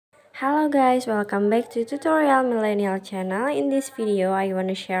Hello guys, welcome back to tutorial millennial channel. In this video I want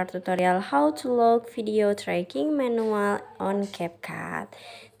to share tutorial how to log video tracking manual on CapCut.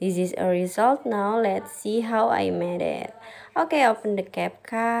 This is a result. Now let's see how I made it. Okay, open the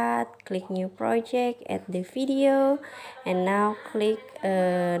CapCut, click new project, add the video, and now click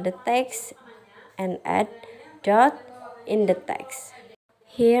the text and add dot in the text.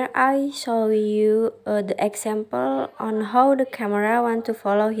 Here I show you the example on how the camera want to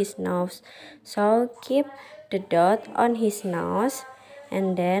follow his nose. So keep the dot on his nose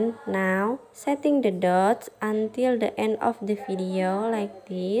and then now setting the dots until the end of the video like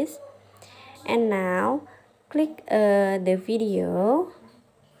this. And now click the video.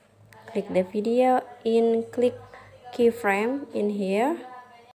 Click the video in click keyframe in here.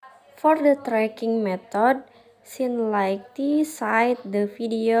 For the tracking method, slightly side the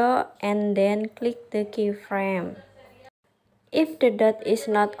video and then click the keyframe. If the dot is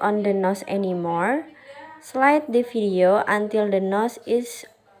not on the nose anymore, slide the video until the nose is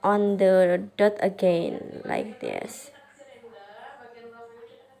on the dot again, like this.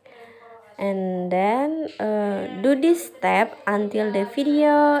 And then do this step until the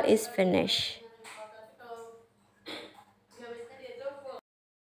video is finished.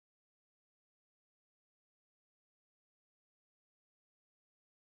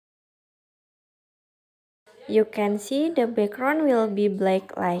 You can see the background will be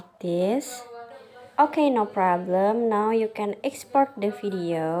black like this. Okay, no problem. Now you can export the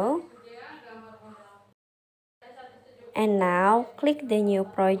video. And now click the new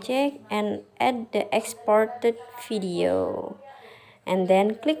project and add the exported video. And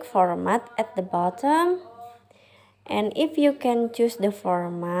then click format at the bottom. And if you can choose the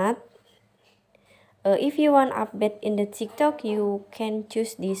format, if you want update in the TikTok, you can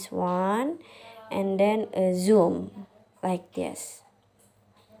choose this one. And then zoom like this.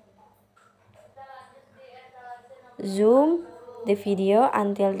 Zoom the video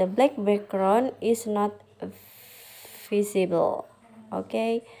until the black background is not visible.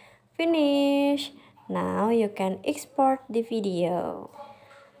 Okay, finish. Now you can export the video.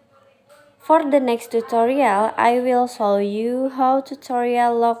 For the next tutorial, I will show you how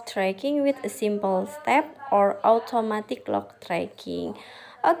tutorial log tracking with a simple step or automatic log tracking.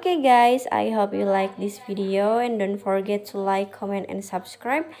 Okay guys, I hope you like this video and don't forget to like, comment, and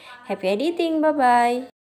subscribe. Happy editing, bye bye.